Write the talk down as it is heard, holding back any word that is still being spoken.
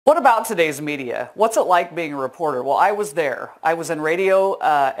What about today's media? What's it like being a reporter? Well, I was there. I was in radio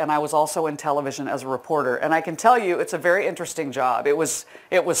and I was also in television as a reporter. And I can tell you it's a very interesting job. It was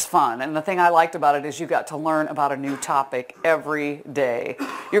fun. And the thing I liked about it is you got to learn about a new topic every day.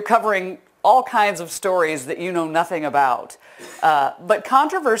 You're covering all kinds of stories that you know nothing about. But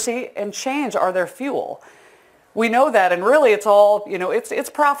controversy and change are their fuel. We know that, and really it's all, it's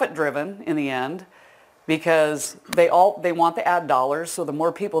profit driven in the end, because they want the ad dollars, so the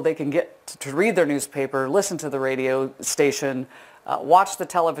more people they can get to read their newspaper, listen to the radio station, watch the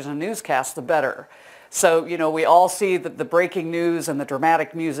television newscast, the better. So, we all see the breaking news and the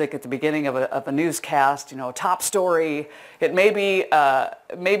dramatic music at the beginning of a newscast, a top story. It may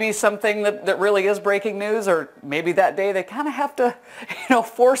be something that really is breaking news, or maybe that day they kind of have to,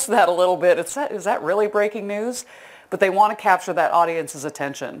 force that a little bit. Is that really breaking news? But they want to capture that audience's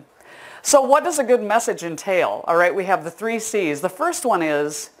attention. So what does a good message entail? All right, we have the 3 C's. The first one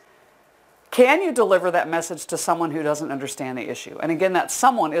is, can you deliver that message to someone who doesn't understand the issue? And again, that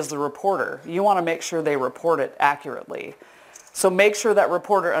someone is the reporter. You want to make sure they report it accurately. So make sure that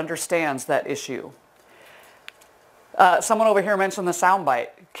reporter understands that issue. Someone over here mentioned the soundbite.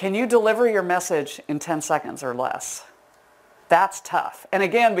 Can you deliver your message in 10 seconds or less? That's tough. And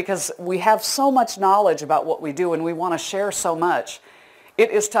again, because we have so much knowledge about what we do and we want to share so much,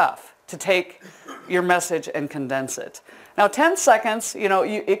 it is tough to take your message and condense it. Now 10 seconds,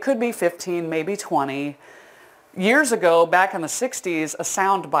 it could be 15, maybe 20. Years ago, back in the 60s, a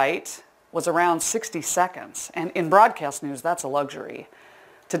sound bite was around 60 seconds. And in broadcast news, that's a luxury.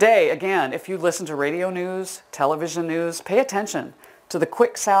 Today, again, if you listen to radio news, television news, pay attention to the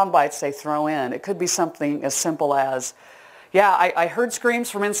quick sound bites they throw in. It could be something as simple as, yeah, I heard screams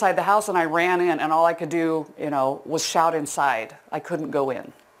from inside the house and I ran in and all I could do, was shout inside. I couldn't go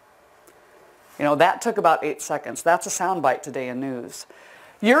in. That took about 8 seconds. That's a soundbite today in news.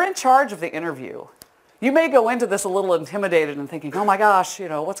 You're in charge of the interview. You may go into this a little intimidated and thinking, oh my gosh,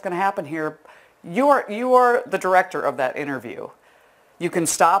 what's going to happen here? You are the director of that interview. You can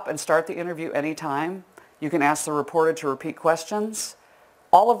stop and start the interview anytime. You can ask the reporter to repeat questions.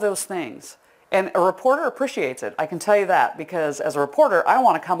 All of those things. And a reporter appreciates it. I can tell you that, because as a reporter, I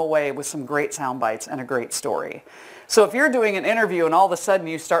want to come away with some great sound bites and a great story. So if you're doing an interview and all of a sudden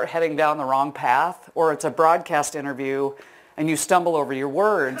you start heading down the wrong path, or it's a broadcast interview and you stumble over your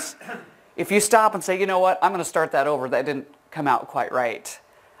words, if you stop and say, you know what, I'm going to start that over, that didn't come out quite right.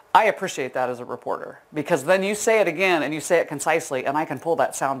 I appreciate that as a reporter, because then you say it again and you say it concisely and I can pull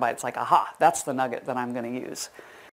that sound bite. It's like, aha, that's the nugget that I'm going to use.